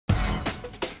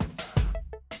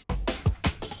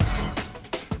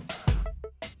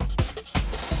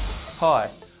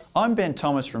Hi, I'm Ben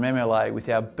Thomas from MLA with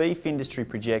our beef industry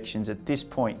projections at this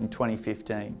point in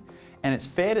 2015. And it's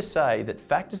fair to say that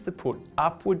factors that put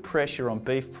upward pressure on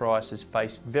beef prices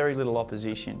face very little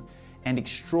opposition, and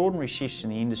extraordinary shifts in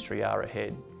the industry are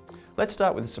ahead. Let's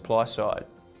start with the supply side.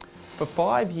 For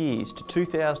 5 years to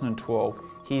 2012,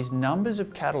 here's numbers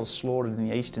of cattle slaughtered in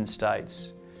the eastern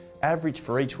states, average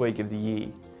for each week of the year.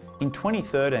 In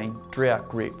 2013, drought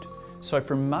gripped, so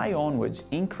from May onwards,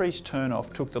 increased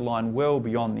turnoff took the line well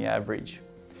beyond the average.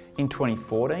 In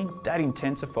 2014, that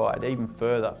intensified even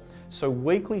further, so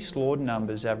weekly slaughter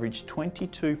numbers averaged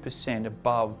 22%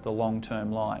 above the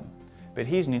long-term line. But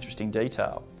here's an interesting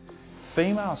detail.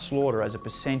 Female slaughter as a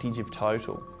percentage of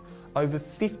total, over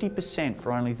 50%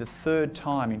 for only the third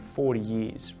time in 40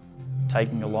 years.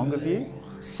 Taking a longer view,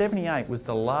 78 was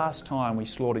the last time we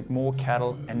slaughtered more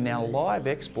cattle, and now live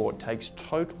export takes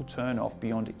total turnoff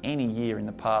beyond any year in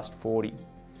the past 40.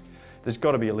 There's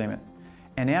got to be a limit,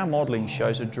 and our modelling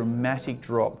shows a dramatic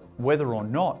drop, whether or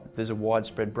not there's a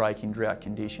widespread break in drought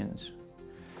conditions.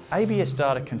 ABS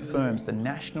data confirms the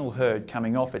national herd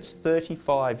coming off its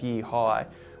 35-year high,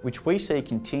 which we see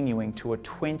continuing to a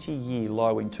 20-year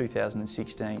low in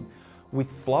 2016,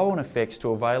 with flow-on effects to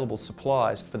available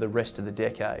supplies for the rest of the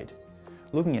decade.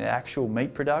 Looking at actual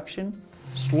meat production,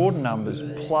 slaughter numbers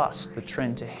plus the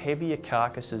trend to heavier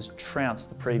carcasses trounced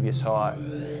the previous high,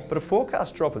 but a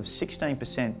forecast drop of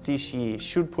 16% this year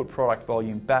should put product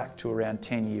volume back to around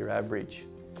 10-year average.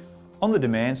 On the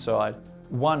demand side,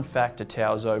 one factor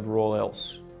towers over all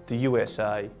else: the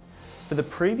USA. For the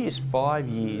previous 5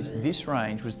 years, this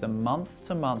range was the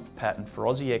month-to-month pattern for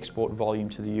Aussie export volume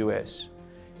to the US.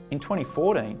 In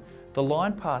 2014, the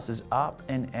line passes up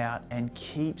and out and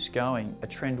keeps going, a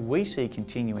trend we see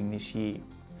continuing this year.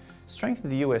 Strength of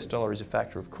the US dollar is a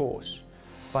factor, of course,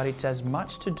 but it's as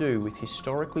much to do with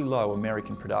historically low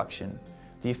American production,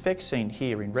 the effect seen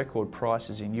here in record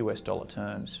prices in US dollar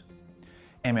terms.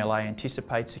 MLA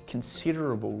anticipates a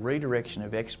considerable redirection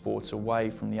of exports away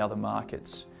from the other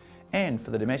markets, and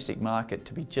for the domestic market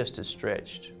to be just as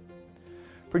stretched.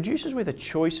 Producers with a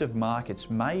choice of markets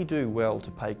may do well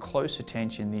to pay close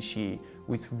attention this year,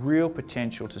 with real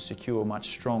potential to secure much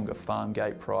stronger farm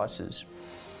gate prices.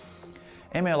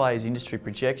 MLA's industry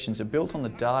projections are built on the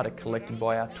data collected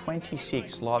by our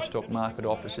 26 livestock market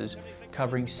officers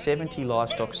covering 70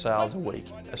 livestock sales a week,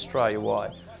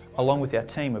 Australia-wide, along with our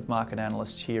team of market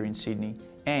analysts here in Sydney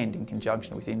and in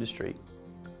conjunction with industry.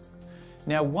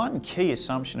 Now, one key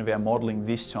assumption of our modelling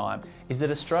this time is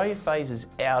that Australia phases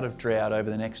out of drought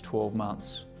over the next 12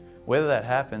 months. Whether that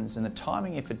happens, and the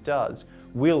timing if it does,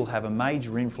 will have a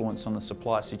major influence on the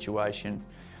supply situation,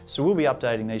 so we'll be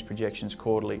updating these projections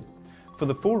quarterly. For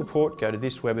the full report, go to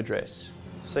this web address.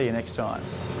 See you next time.